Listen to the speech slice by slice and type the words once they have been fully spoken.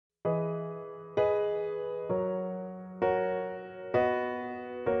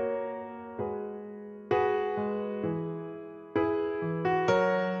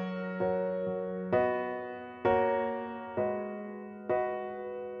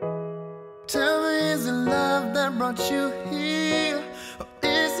that brought you here? Or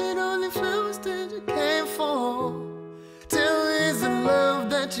is it only flowers that you came for? Tell me, is it love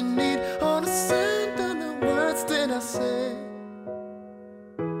that you need? Or the scent and the words that I say?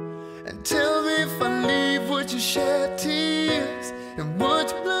 And tell me if I leave, would you shed tears? And would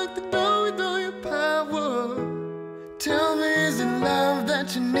you block the door with all your power? Tell me, is it love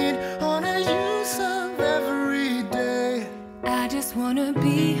that you need? Or the use of every day? I just wanna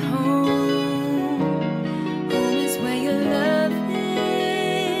be home.